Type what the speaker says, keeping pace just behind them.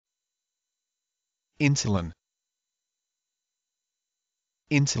Insulin.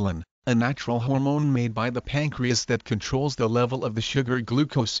 Insulin, a natural hormone made by the pancreas that controls the level of the sugar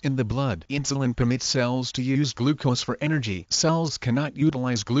glucose in the blood. Insulin permits cells to use glucose for energy. Cells cannot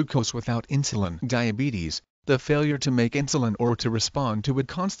utilize glucose without insulin. Diabetes. The failure to make insulin or to respond to it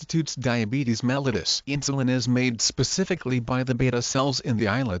constitutes diabetes mellitus. Insulin is made specifically by the beta cells in the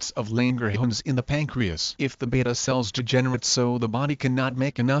islets of Langerhans in the pancreas. If the beta cells degenerate so the body cannot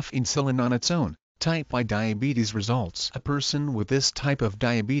make enough insulin on its own, type I diabetes results. A person with this type of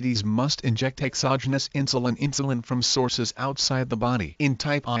diabetes must inject exogenous insulin from sources outside the body. In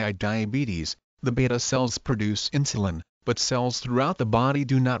type I diabetes, the beta cells produce insulin, but cells throughout the body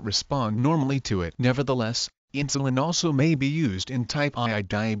do not respond normally to it. Nevertheless, insulin also may be used in type I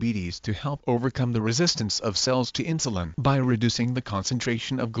diabetes to help overcome the resistance of cells to insulin. By reducing the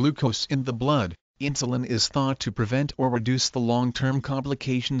concentration of glucose in the blood, insulin is thought to prevent or reduce the long-term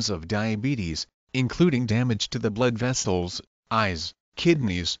complications of diabetes, including damage to the blood vessels, eyes,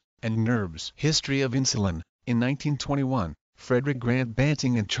 kidneys, and nerves. History of insulin. In 1921, Frederick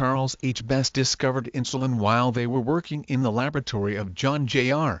Banting and Charles H. Best discovered insulin while they were working in the laboratory of John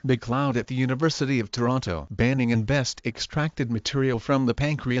J.R. Macleod at the University of Toronto. Banting and Best extracted material from the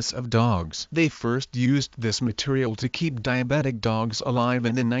pancreas of dogs. They first used this material to keep diabetic dogs alive,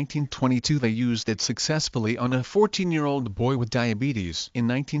 and in 1922 they used it successfully on a 14-year-old boy with diabetes. In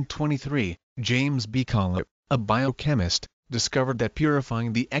 1923, James B. Collip, a biochemist, discovered that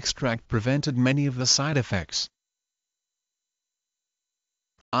purifying the extract prevented many of the side effects.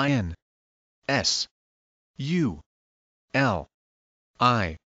 Insulin.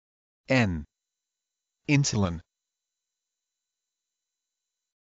 Insulin.